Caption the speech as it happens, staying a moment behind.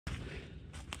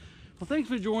Well, thanks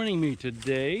for joining me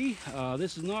today.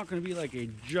 This is not going to be like a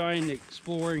giant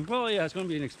exploring, well, yeah, it's going to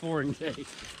be an exploring day.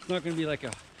 It's not going to be like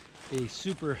a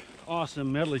super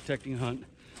awesome metal detecting hunt.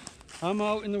 I'm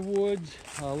out in the woods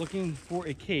looking for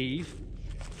a cave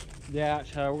that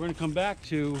we're going to come back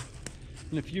to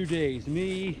in a few days.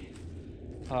 Me,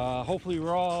 hopefully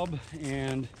Rob,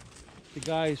 and the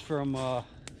guys from,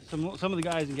 some of the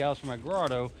guys and gals from my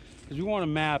grotto, because we want to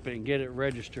map it and get it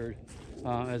registered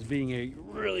as being a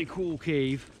really cool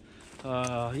cave.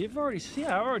 You've already seen,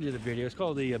 I already did a video. It's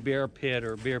called the Bear Pit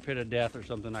or Bear Pit of Death or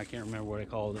something. I can't remember what I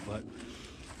called it, but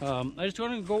I just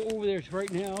want to go over there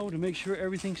right now to make sure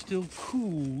everything's still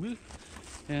cool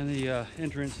and the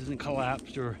entrance isn't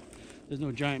collapsed or there's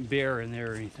no giant bear in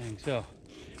there or anything. So,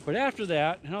 but after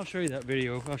that, and I'll show you that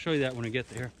video. I'll show you that when I get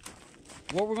there.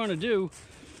 What we're going to do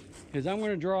is I'm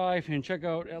going to drive and check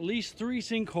out at least 3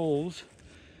 sinkholes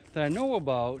that I know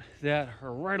about that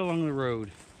are right along the road.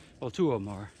 Well, 2 of them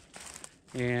are.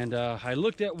 And I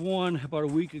looked at one about a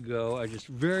week ago. I just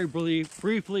very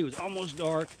briefly, it was almost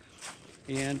dark,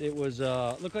 and it was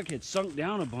looked like it had sunk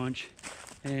down a bunch,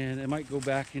 and it might go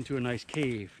back into a nice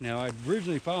cave. Now, I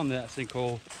originally found that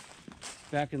sinkhole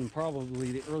back in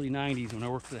probably the early 90s when I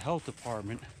worked for the health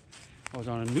department. I was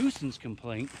on a nuisance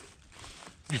complaint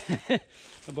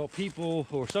about people,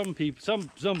 or somebody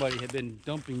had been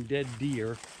dumping dead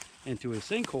deer into a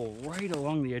sinkhole right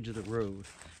along the edge of the road.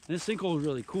 And this sinkhole is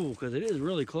really cool because it is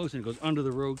really close and it goes under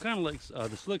the road, kind of like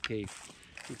the Slick Cave,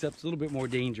 except it's a little bit more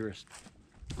dangerous.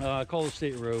 I called the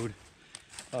state road,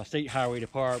 state highway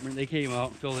department. They came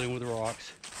out and filled it in with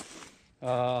rocks.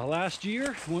 Last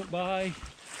year, went by,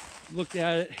 looked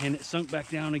at it, and it sunk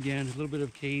back down again. A little bit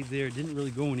of cave there. It didn't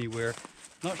really go anywhere.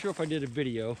 Not sure if I did a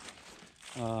video.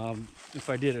 If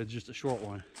I did, it was just a short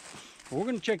one. But we're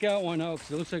going to check out one out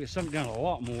because it looks like it sunk down a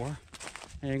lot more.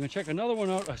 And I'm going to check another one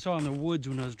out I saw in the woods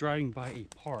when I was driving by a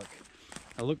park.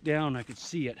 I looked down and I could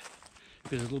see it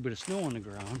because there's a little bit of snow on the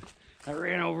ground. I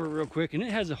ran over it real quick, and it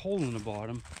has a hole in the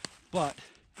bottom, but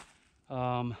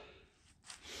I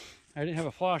didn't have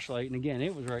a flashlight, and again,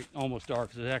 it was right almost dark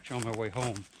because it was actually on my way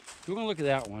home. So we're going to look at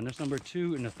that one. That's number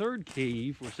 2. And the third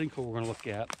cave, or sinkhole, we're going to look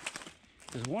at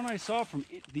is one I saw from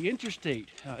the interstate,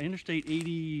 Interstate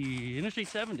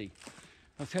 70.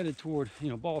 I was headed toward,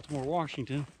 Baltimore,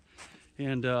 Washington,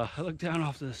 and I looked down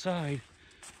off to the side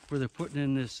where they're putting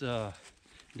in this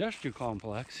industrial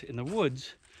complex in the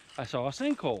woods. I saw a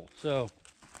sinkhole, so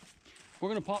we're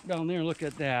gonna pop down there and look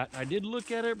at that. I did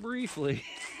look at it briefly,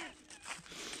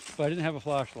 but I didn't have a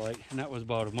flashlight, and that was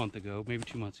about a month ago, maybe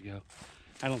 2 months ago.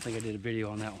 I don't think I did a video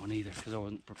on that one either because I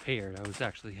wasn't prepared. I was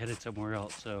actually headed somewhere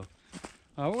else. So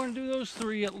we're gonna do those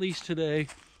 3 at least today,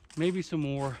 maybe some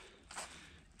more.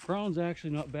 Ground's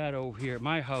actually not bad over here. At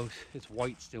my house, it's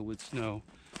white still with snow,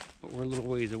 but we're a little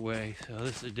ways away, so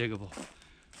this is diggable.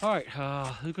 All right,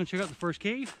 we're gonna check out the first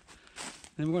cave.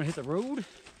 Then we're going to hit the road,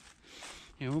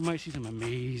 and we might see some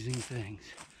amazing things.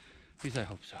 At least I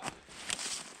hope so.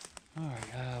 All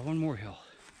right, one more hill.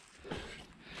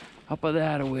 Up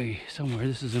that away somewhere.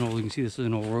 This is an old, you can see this is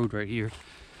an old road right here.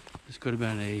 This could have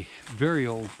been a very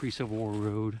old pre-Civil War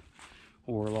road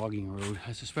or logging road.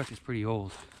 I suspect it's pretty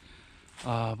old.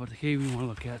 But the cave we want to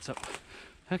look at is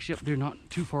actually up there, not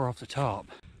too far off the top.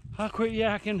 I'll quit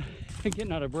yakking and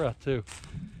getting out of breath too.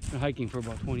 Been hiking for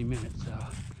about 20 minutes.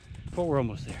 But we're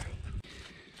almost there.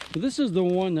 So this is the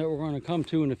one that we're going to come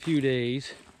to in a few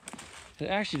days. It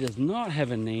actually does not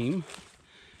have a name.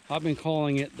 I've been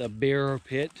calling it the Bear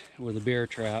Pit or the Bear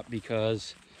Trap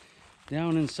because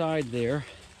down inside there's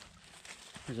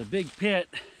a big pit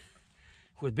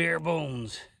with bare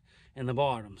bones in the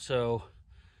bottom. So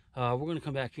we're going to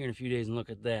come back here in a few days and look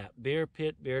at that. Bear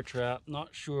Pit, Bear Trap,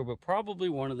 not sure, but probably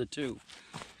one of the 2.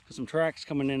 There's some tracks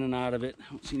coming in and out of it. I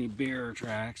don't see any bear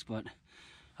tracks, but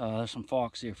there's some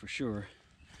fox here for sure.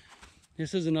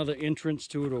 This is another entrance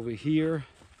to it over here.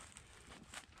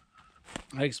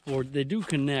 I explored, they do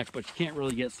connect, but you can't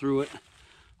really get through it.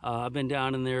 I've been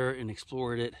down in there and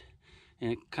explored it,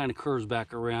 and it kind of curves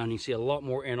back around. You see a lot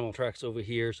more animal tracks over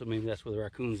here, so maybe that's where the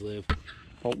raccoons live.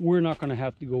 But we're not going to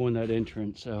have to go in that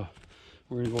entrance, so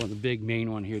we're going to go in the big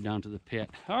main one here down to the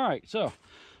pit. All right, so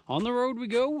on the road we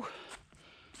go.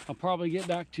 I'll probably get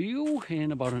back to you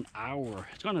in about an hour.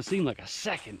 It's going to seem like a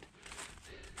second,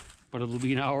 but it'll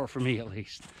be an hour for me at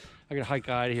least. I got to hike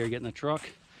out of here, get in the truck,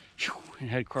 and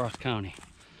head cross county.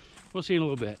 We'll see in a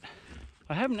little bit.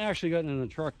 I haven't actually gotten in the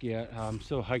truck yet. I'm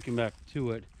still hiking back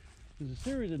to it. There's a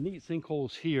series of neat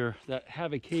sinkholes here that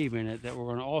have a cave in it that we're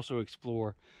going to also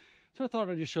explore. So I thought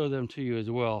I'd just show them to you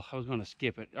as well. I was going to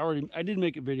skip it. I did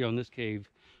make a video on this cave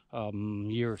a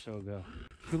year or so ago.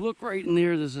 If you look right in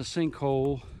there, there's a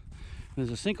sinkhole There's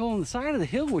a sinkhole on the side of the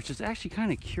hill, which is actually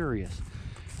kind of curious.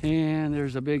 And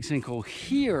there's a big sinkhole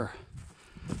here.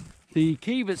 The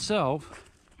cave itself,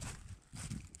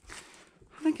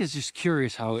 I think it's just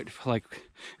curious how it, like,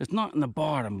 it's not in the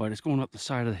bottom, but it's going up the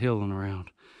side of the hill and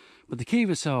around. But the cave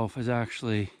itself is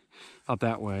actually up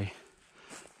that way.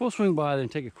 We'll swing by there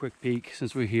and take a quick peek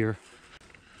since we're here.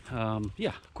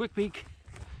 Yeah, quick peek.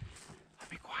 I'll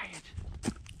be quiet.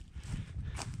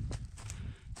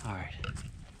 All right.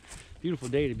 Beautiful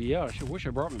day to be out. I sure wish I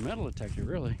brought my metal detector,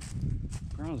 really.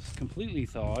 The ground is completely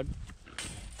thawed.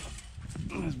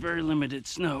 There's very limited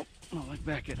snow, not like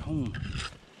back at home.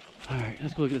 All right,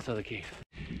 let's go look at this other cave.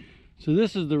 So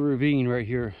this is the ravine right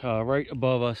here, right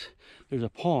above us. There's a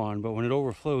pond, but when it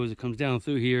overflows, it comes down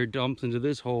through here, dumps into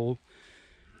this hole.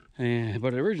 But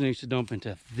it originally used to dump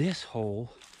into this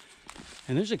hole.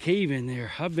 And there's a cave in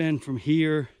there. I've been from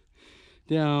here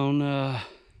down,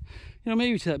 you know,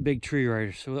 maybe to that big tree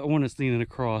right, so that one that's leaning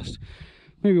across.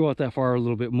 Maybe about that far, a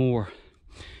little bit more.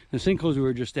 The sinkholes we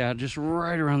were just at, just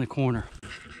right around the corner.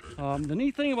 The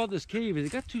neat thing about this cave is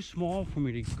it got too small for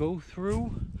me to go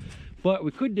through, but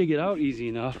we could dig it out easy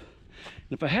enough.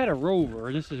 And if I had a rover,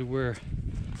 and this is where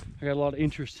I got a lot of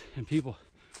interest in people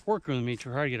working with me to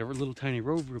try to get a little tiny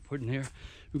rover to put in there,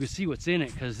 we could see what's in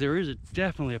it, because there is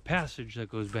definitely a passage that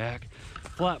goes back,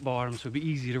 flat bottom, so it'd be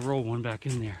easy to roll one back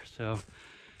in there. So,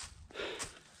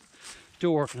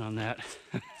 still working on that.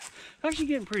 Actually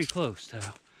getting pretty close,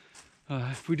 though.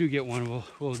 If we do get one,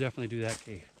 we'll definitely do that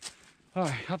cave. All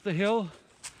right, up the hill.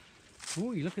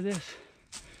 Ooh, look at this.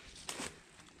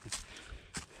 I'm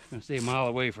gonna stay a mile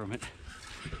away from it.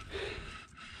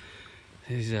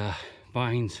 These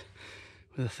vines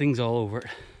with the things all over it.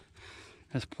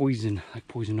 That's poison, like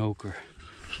poison oak or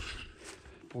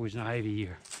poison ivy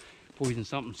or poison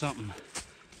something something.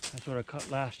 That's what I cut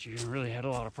last year and really had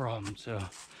a lot of problems. So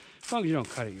as long as you don't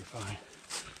cut it, you're fine.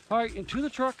 All right, into the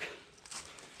truck.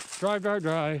 Drive, drive,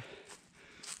 drive.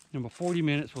 In about 40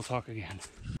 minutes, we'll talk again.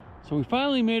 So we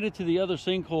finally made it to the other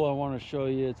sinkhole I want to show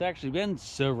you. It's actually been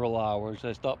several hours.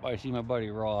 I stopped by to see my buddy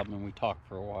Rob and we talked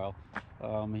for a while.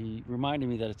 He reminded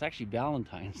me that it's actually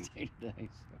Valentine's Day today.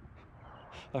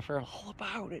 So I forgot all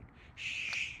about it.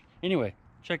 Shh. Anyway,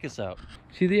 check this out.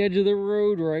 See the edge of the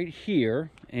road right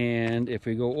here? And if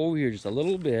we go over here just a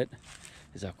little bit,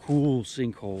 is a cool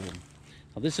sinkhole.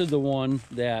 Now this is the one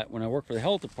that when I worked for the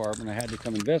health department, I had to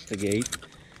come investigate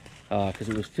because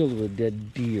it was filled with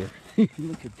dead deer.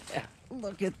 Look at that.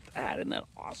 Look at that. Isn't that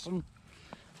awesome?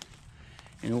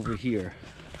 And over here.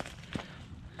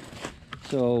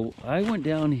 So I went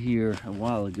down here a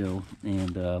while ago,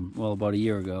 and well, about a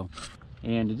year ago,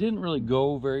 and it didn't really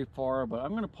go very far, but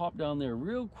I'm going to pop down there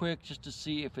real quick just to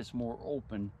see if it's more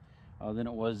open than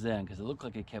it was then, because it looked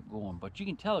like it kept going. But you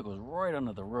can tell it goes right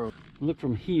under the road. Look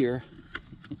from here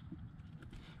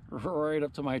right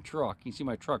up to my truck. You can see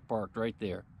my truck parked right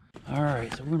there. All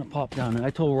right, so we're gonna pop down there. I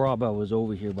told Rob I was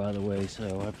over here, by the way,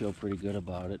 so I feel pretty good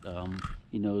about it.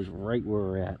 He knows right where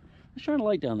we're at. Let's shine a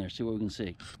light down there, see what we can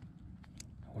see.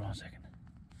 Hold on a second.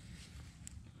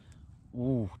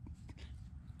 Oh,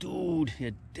 dude,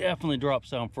 it definitely drops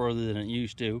down further than it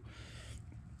used to.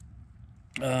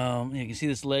 You can see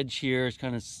this ledge here. It's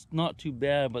kind of not too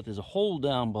bad, but there's a hole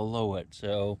down below it,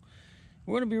 so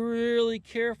we're going to be really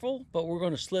careful, but we're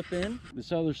going to slip in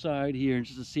this other side here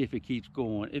just to see if it keeps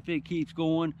going. If it keeps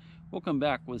going, we'll come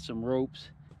back with some ropes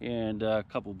and a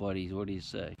couple buddies. What do you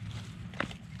say?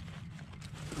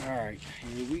 All right,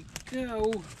 here we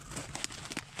go.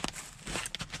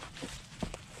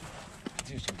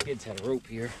 Some kids had a rope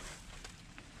here.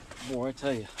 Boy, I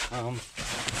tell you, a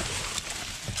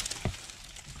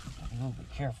little bit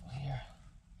careful here.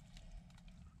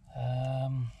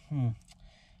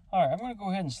 All right, I'm going to go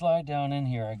ahead and slide down in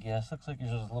here, I guess. Looks like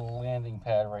there's a little landing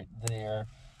pad right there.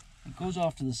 It goes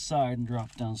off to the side and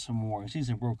drops down some more. I see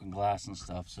some broken glass and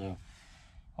stuff, so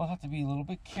I'll have to be a little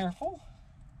bit careful.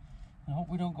 I hope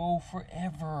we don't go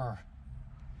forever.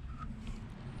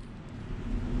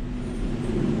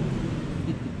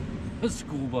 A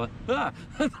school bus. Ah,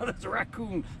 I thought it was a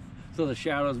raccoon. So the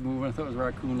shadows moving. I thought it was a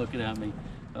raccoon looking at me.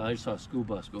 I just saw a school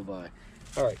bus go by.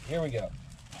 All right, here we go.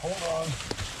 Hold on.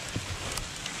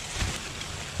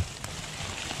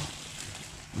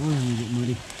 Oh, I'm gonna get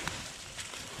muddy.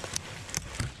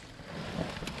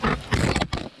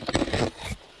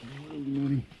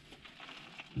 Muddy.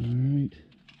 All right.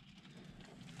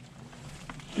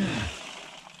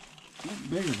 Looks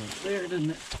bigger up there, doesn't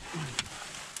it?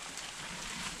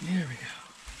 There we go.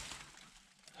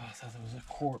 Oh, I thought that was a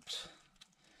corpse,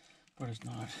 but it's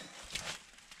not.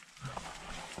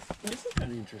 This is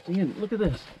kind of interesting. And look at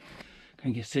this. Kind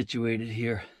of get situated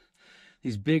here.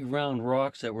 These big round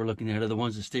rocks that we're looking at are the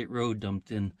ones the state road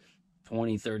dumped in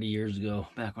 20, 30 years ago,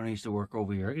 back when I used to work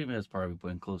over here. I guess that's probably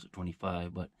putting close to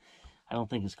 25, but I don't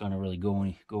think it's going to really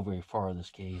go very far,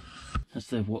 this cave.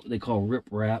 That's what they call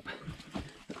riprap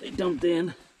that they dumped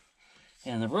in.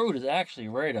 And the road is actually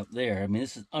right up there. I mean,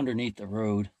 this is underneath the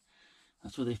road.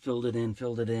 That's where they filled it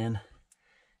in.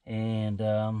 And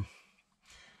I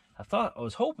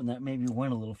was hoping that maybe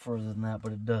went a little further than that,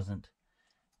 but it doesn't.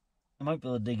 I might be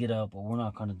able to dig it out, but we're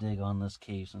not going to dig on this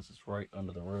cave since it's right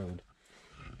under the road.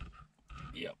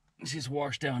 Yep, it's just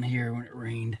washed down here when it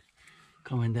rained,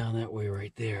 coming down that way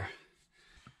right there.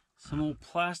 Some old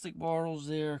plastic bottles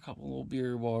there, a couple little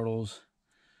beer bottles.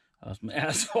 Some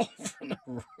asphalt from the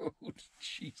road.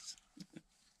 Jeez.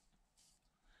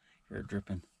 You're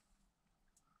dripping.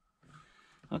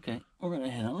 Okay, we're going to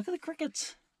head on. Look at the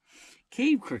crickets.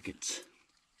 Cave crickets.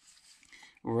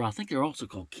 Or I think they're also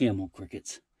called camel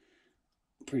crickets.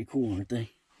 Pretty cool, aren't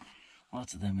they?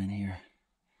 Lots of them in here.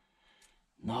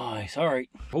 Nice. All right.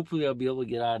 Hopefully I'll be able to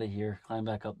get out of here, climb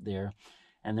back up there.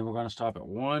 And then we're going to stop at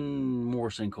one more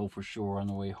sinkhole for sure on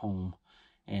the way home.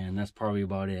 And that's probably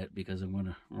about it, because I'm going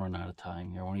to run out of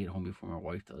time here. I want to get home before my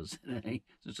wife does today,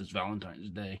 since it's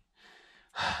Valentine's Day.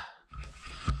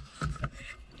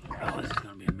 Oh, this is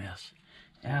going to be a mess.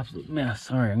 Absolute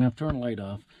mess. All right, I'm going to turn the light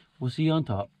off. We'll see you on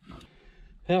top.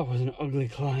 That was an ugly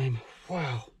climb.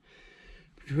 Wow.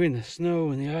 Between the snow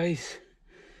and the ice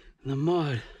and the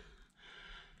mud.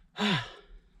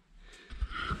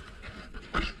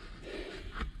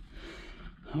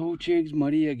 Oh, Chiggs,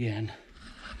 muddy again.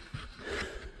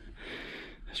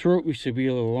 This rope used to be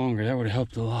a little longer. That would have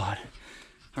helped a lot.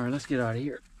 All right, let's get out of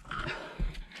here.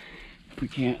 If we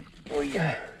can't. Oh,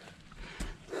 yeah.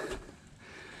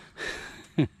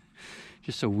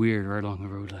 Just so weird right along the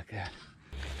road like that.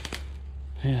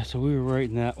 Yeah, so we were right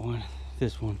in that one,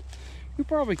 this one. We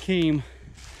probably came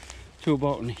to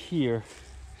about in here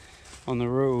on the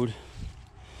road.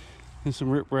 And some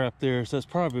riprap there, so that's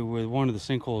probably where one of the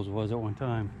sinkholes was at one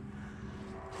time.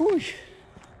 Whoosh!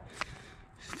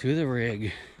 To the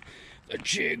rig. The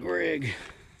Chig rig.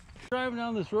 Driving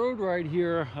down this road right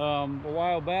here a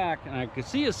while back, and I could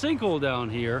see a sinkhole down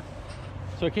here.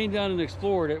 So I came down and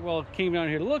explored it. Well, I came down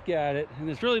here to look at it, and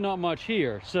there's really not much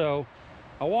here. So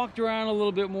I walked around a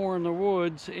little bit more in the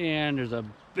woods, and there's a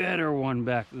better one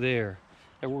back there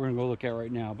that we're gonna go look at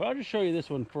right now. But I'll just show you this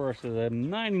one first, because I'm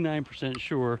 99%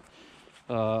 sure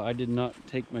I did not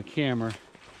take my camera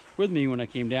with me when I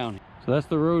came down. So that's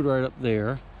the road right up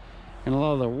there. And a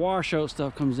lot of the washout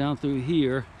stuff comes down through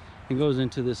here and goes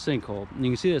into this sinkhole. And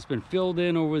you can see that's been filled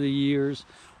in over the years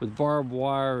with barbed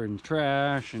wire and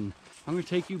trash. And I'm gonna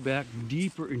take you back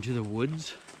deeper into the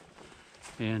woods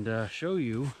and show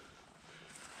you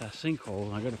that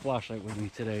sinkhole. I got a flashlight with me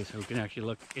today so we can actually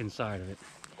look inside of it.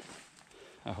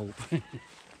 I hope.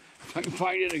 If I can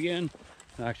find it again.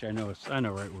 Actually, I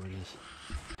know right where it is.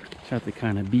 Just have to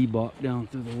kind of bebop down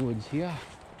through the woods here.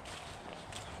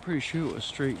 Pretty sure it was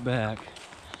straight back.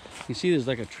 You see there's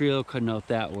like a trail cutting out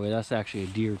that way. That's actually a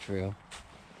deer trail.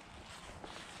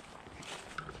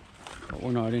 But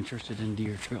we're not interested in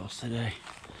deer trails today.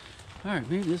 All right,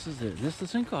 maybe this is it. This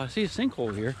is the sinkhole. I see a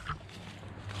sinkhole here.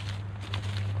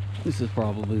 This is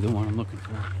probably the one I'm looking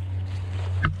for.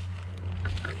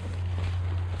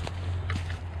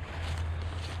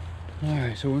 All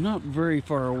right, so we're not very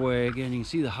far away. Again, you can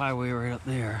see the highway right up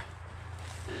there.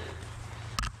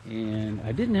 And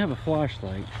I didn't have a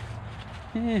flashlight.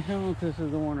 I don't know if this is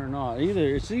the one or not.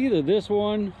 It's either this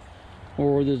one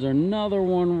or there's another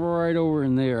one right over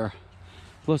in there.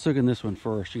 Let's look in this one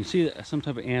first. You can see that some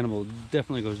type of animal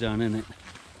definitely goes down in it.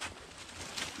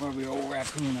 Probably an old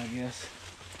raccoon, I guess.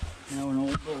 An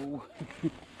old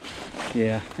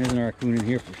yeah, there's a raccoon in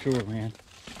here for sure, man.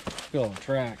 Look at all the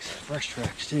tracks, fresh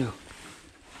tracks too.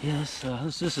 Yes,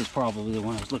 this is probably the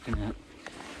one I was looking at.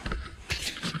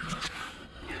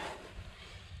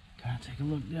 Gotta take a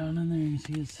look down in there. You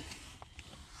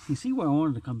can see why I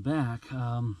wanted to come back.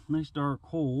 Nice dark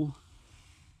hole.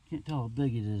 Can't tell how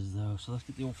big it is though. So let's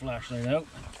get the old flashlight out.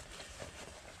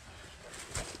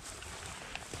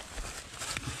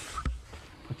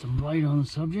 Put some light on the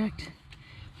subject.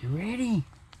 You ready?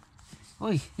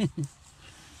 Oi.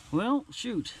 Well,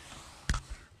 shoot.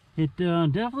 It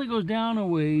definitely goes down a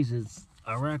ways. It's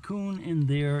a raccoon in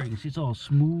there. You can see it's all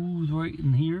smooth right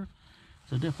in here.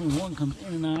 So definitely one comes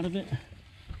in and out of it.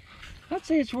 I'd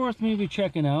say it's worth maybe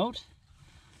checking out.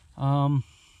 I'm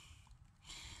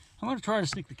going to try to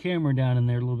stick the camera down in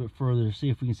there a little bit further to see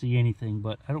if we can see anything,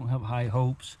 but I don't have high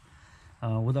hopes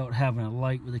without having a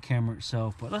light with the camera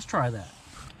itself. But let's try that.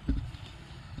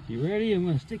 You ready? I'm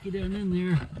going to stick it down in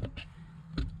there.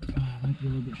 Like be a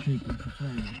little bit shaky, so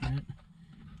sorry about that.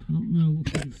 I don't know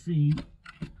if you can see.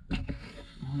 I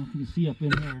don't know if you can see up in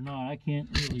there or not. I can't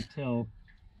really tell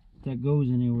if that goes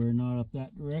anywhere or not up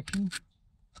that direction.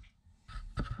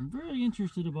 I'm very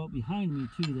interested about behind me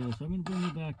too though, so I'm going to bring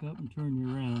you back up and turn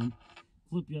you around.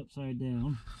 Flip you upside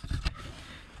down.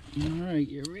 Alright,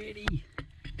 you ready?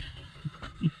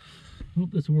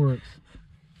 Hope this works.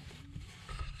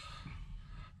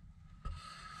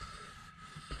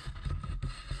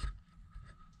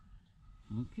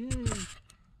 Okay,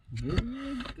 here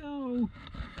you go.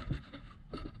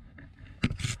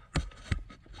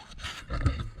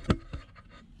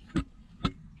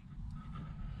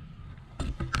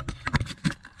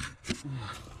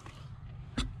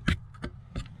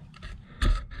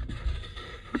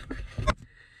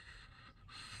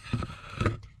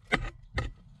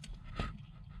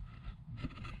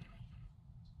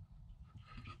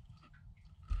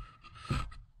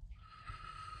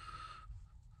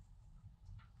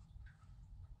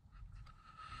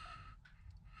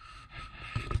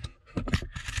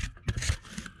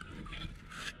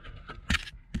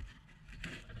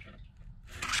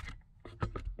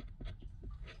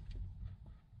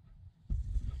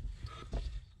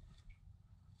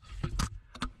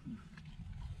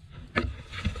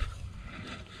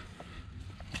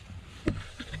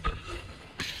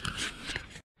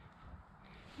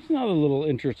 Another little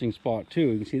interesting spot too.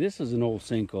 You can see this is an old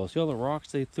sinkhole. See all the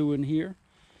rocks they threw in here?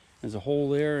 There's a hole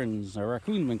there, and there's a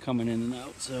raccoon been coming in and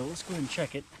out. So let's go ahead and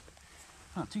check it.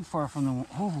 Not too far from the.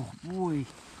 Oh boy,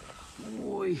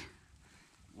 boy,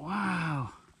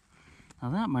 wow! Now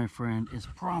that, my friend, is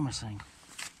promising.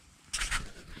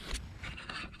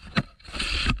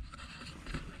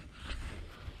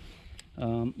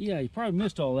 Yeah, you probably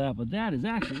missed all that, but that is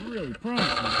actually really promising.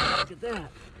 Look at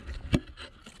that.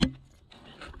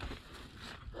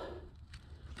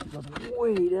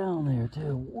 Way down there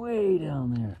too, way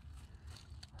down there.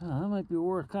 That might be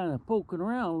worth kind of poking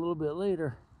around a little bit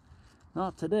later.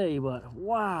 Not today, but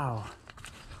wow.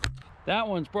 That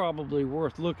one's probably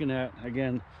worth looking at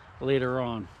again later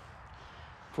on,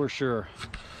 for sure.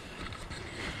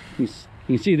 You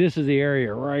can see this is the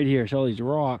area right here. It's all these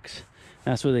rocks.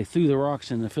 That's where they threw the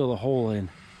rocks in to fill the hole in.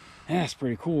 That's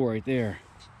pretty cool right there.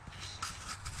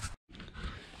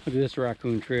 Look at this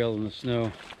raccoon trail in the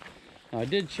snow. Now, I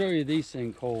did show you these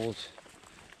sinkholes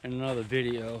in another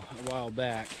video a while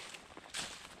back.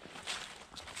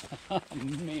 Oh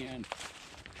man,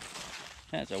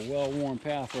 that's a well-worn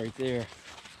path right there.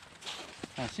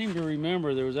 I seem to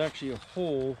remember there was actually a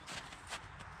hole.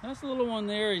 That's a little one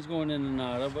there he's going in and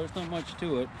out of, but it's not much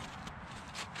to it.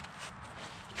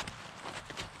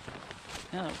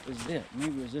 That was it.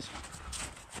 Maybe it was this one.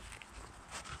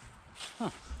 Huh.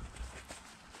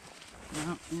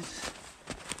 Now, it's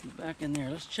back in there.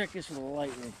 Let's check this with a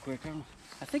light real quick.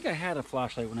 I think I had a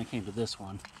flashlight when I came to this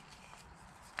one.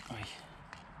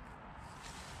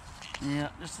 Yeah,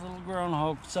 just a little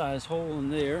groundhog size hole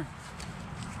in there.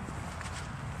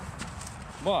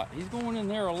 But he's going in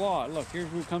there a lot. Look, here's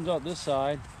where he comes out this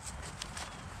side.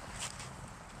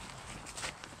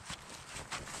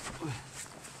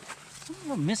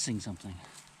 I'm missing something.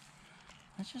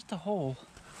 That's just a hole.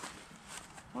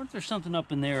 I wonder if there's something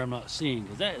up in there I'm not seeing,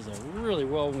 because that is a really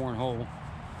well-worn hole.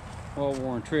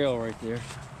 Well-worn trail right there.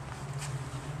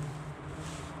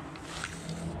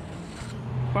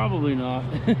 Probably not.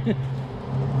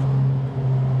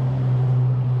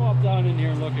 Pop down in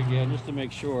here and look again just to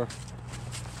make sure.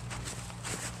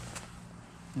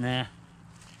 Nah.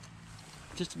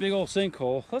 Just a big old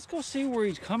sinkhole. Let's go see where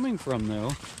he's coming from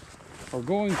though. Or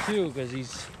going to, because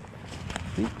he's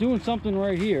doing something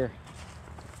right here.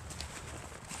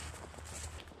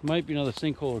 Might be another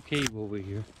sinkhole or cave over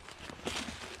here.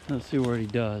 Let's see what he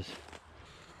does.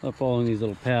 I'm following these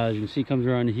little paths. You can see he comes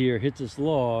around here, hits this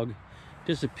log,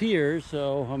 disappears,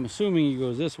 so I'm assuming he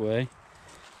goes this way.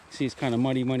 See, it's kind of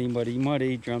muddy, muddy, muddy,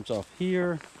 muddy. Jumps off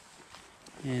here,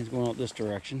 and he's going out this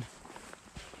direction.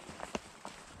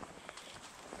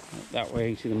 That way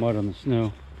you can see the mud on the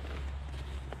snow.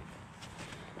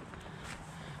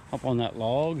 Up on that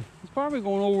log. He's probably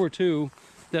going over to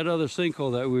that other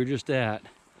sinkhole that we were just at.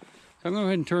 So I'm going to go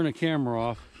ahead and turn the camera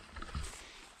off.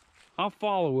 I'll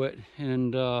follow it,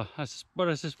 and but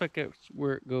I suspect that's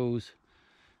where it goes.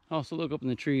 I'll also look up in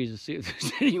the trees to see if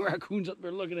there's any raccoons up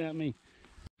there looking at me.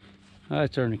 I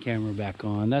turn the camera back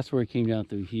on. That's where he came down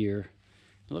through here.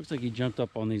 It looks like he jumped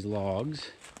up on these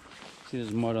logs. See,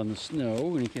 there's mud on the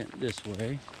snow, and he can't this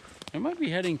way. I might be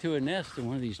heading to a nest in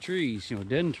one of these trees, you know, a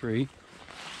den tree.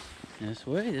 This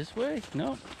way, this way.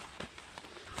 Nope.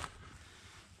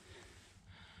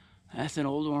 That's an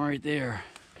old one right there.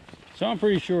 So I'm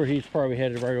pretty sure he's probably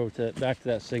headed right over to back to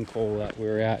that sinkhole that we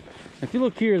were at. If you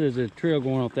look here, there's a trail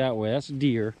going up that way. That's a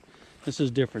deer. This is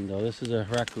different though. This is a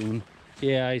raccoon.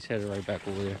 Yeah, he's headed right back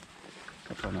over there.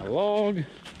 Up on that log. A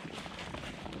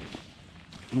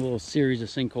little series of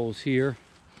sinkholes here.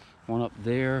 One up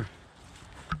there.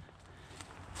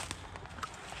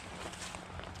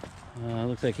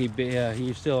 Looks like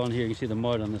he's still on here. You can see the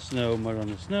mud on the snow, mud on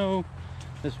the snow.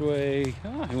 This way.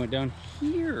 Oh, he went down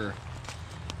here.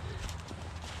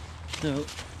 So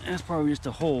that's probably just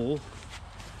a hole.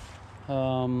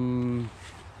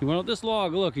 He went up this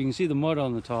log. Look, you can see the mud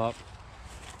on the top.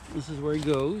 This is where he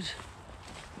goes.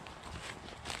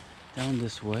 Down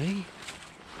this way.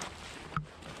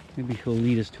 Maybe he'll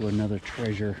lead us to another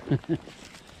treasure.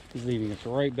 He's leading us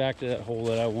right back to that hole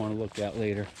that I want to look at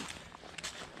later.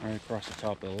 Right across the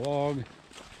top of the log.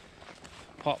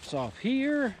 Pops off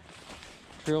here.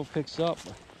 Trail picks up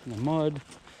in the mud.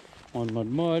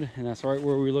 Mud, and that's right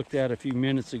where we looked at a few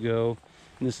minutes ago.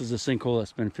 And this is a sinkhole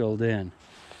that's been filled in.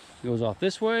 It goes off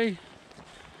this way,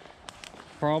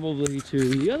 probably to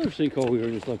the other sinkhole we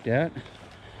just looked at.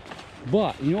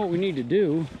 But you know what we need to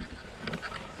do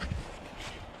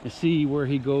is see where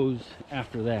he goes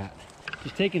after that.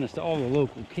 He's taking us to all the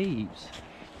local caves.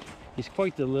 He's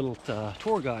quite the little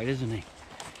tour guide, isn't he?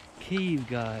 Cave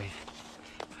guide.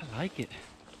 I like it.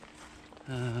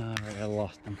 Right, I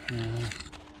lost him.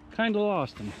 Kind of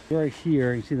lost him. Right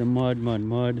here, you can see the mud. I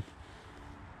don't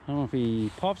know if he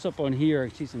pops up on here. I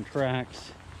can see some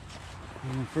tracks.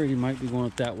 I'm afraid he might be going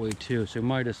up that way too, so he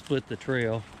might have split the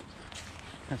trail.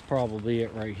 That's probably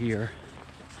it right here.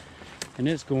 And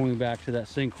it's going back to that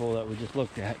sinkhole that we just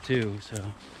looked at too, so.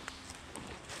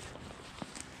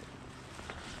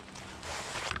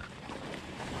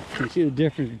 You can see the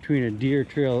difference between a deer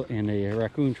trail and a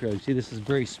raccoon trail. You see this is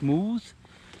very smooth.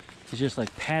 It's just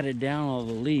like patted down all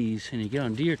the leaves, and you get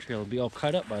on deer trail, it'll be all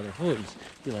cut up by the hoods.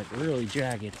 Be like really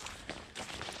jagged.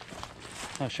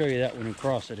 I'll show you that when we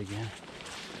cross it again.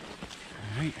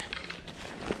 All right.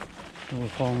 So we're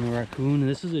following the raccoon, and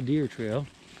this is a deer trail.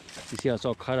 You see how it's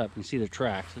all cut up. You can see the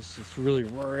tracks. This is really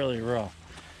rough.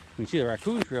 You can see the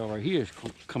raccoon trail right here is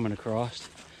coming across,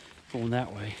 going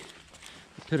that way.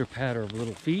 The pitter patter of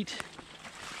little feet,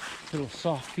 little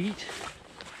soft feet,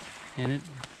 and it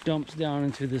dumps down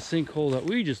into the sinkhole that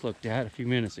we just looked at a few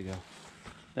minutes ago.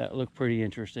 That looked pretty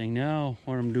interesting. Now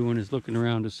what I'm doing is looking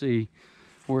around to see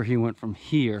where he went from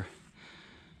here.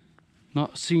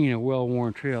 Not seeing a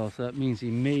well-worn trail, so that means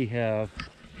he may have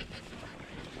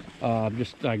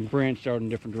just like branched out in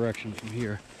different directions from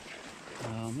here.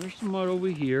 There's some mud over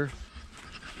here.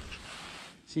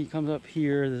 See, he comes up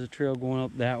here. There's a trail going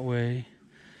up that way.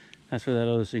 That's where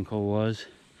that other sinkhole was.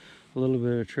 A little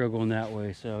bit of a trail going that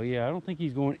way. So yeah, I don't think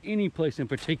he's going any place in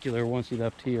particular once he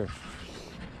left here.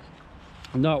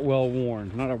 Not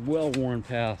well-worn, not a well-worn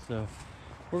path. So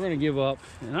we're gonna give up.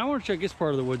 And I want to check this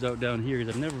part of the woods out down here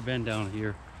because I've never been down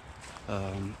here.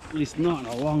 At least not in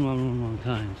a long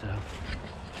time. So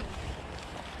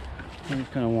I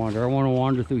just kind of wander. I want to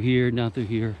wander through here, down through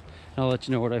here. And I'll let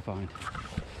you know what I find.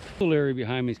 The little area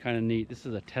behind me is kind of neat. This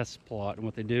is a test plot, and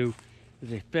what they do is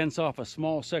they fence off a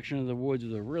small section of the woods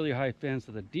with a really high fence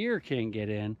so the deer can't get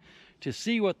in, to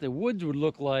see what the woods would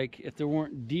look like if there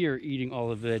weren't deer eating all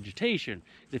the vegetation.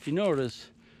 If you notice,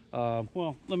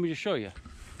 well, let me just show you.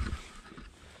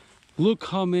 Look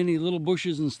how many little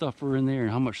bushes and stuff are in there and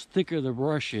how much thicker the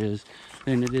brush is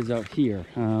than it is out here.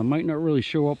 Might not really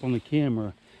show up on the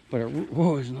camera, but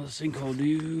whoa, there's another sinkhole,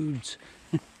 dudes.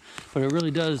 But it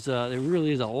really does, there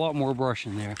really is a lot more brush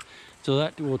in there. So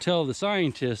that will tell the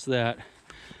scientists that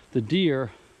the deer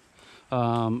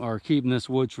are keeping this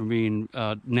woods from being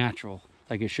natural,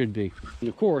 like it should be. And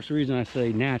of course, the reason I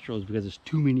say natural is because there's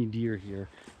too many deer here.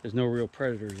 There's no real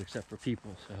predators except for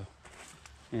people, so.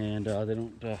 And they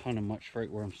don't hunt them much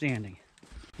right where I'm standing.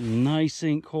 Nice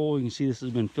sinkhole. You can see this has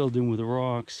been filled in with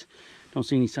rocks. Don't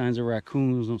see any signs of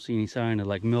raccoons. Don't see any sign of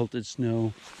like melted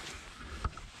snow.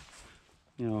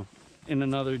 You know, in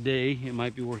another day, it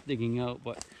might be worth digging out,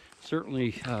 but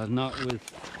certainly not with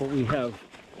what we have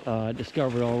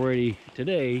discovered already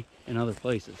today in other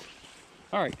places.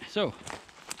 All right, so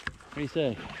what do you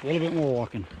say? A little bit more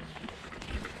walking.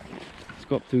 Let's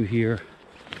go up through here.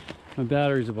 My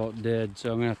battery's about dead,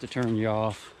 so I'm gonna have to turn you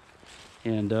off,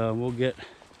 and we'll get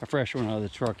a fresh one out of the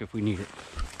truck if we need it.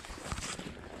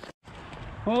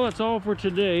 Well, that's all for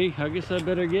today. I guess I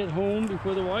better get home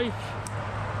before the wife.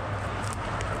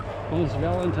 Well, it's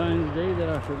Valentine's Day that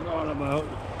I forgot about.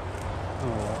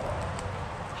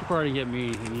 Oh, she probably didn't get me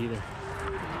anything either.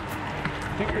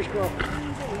 Fingers crossed.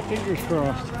 Fingers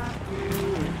crossed.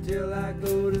 Till I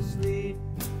go to sleep.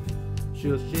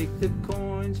 She'll shake the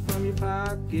coins from your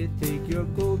pocket, take your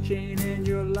gold chain and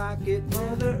your locket.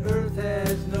 Mother Earth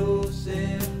has no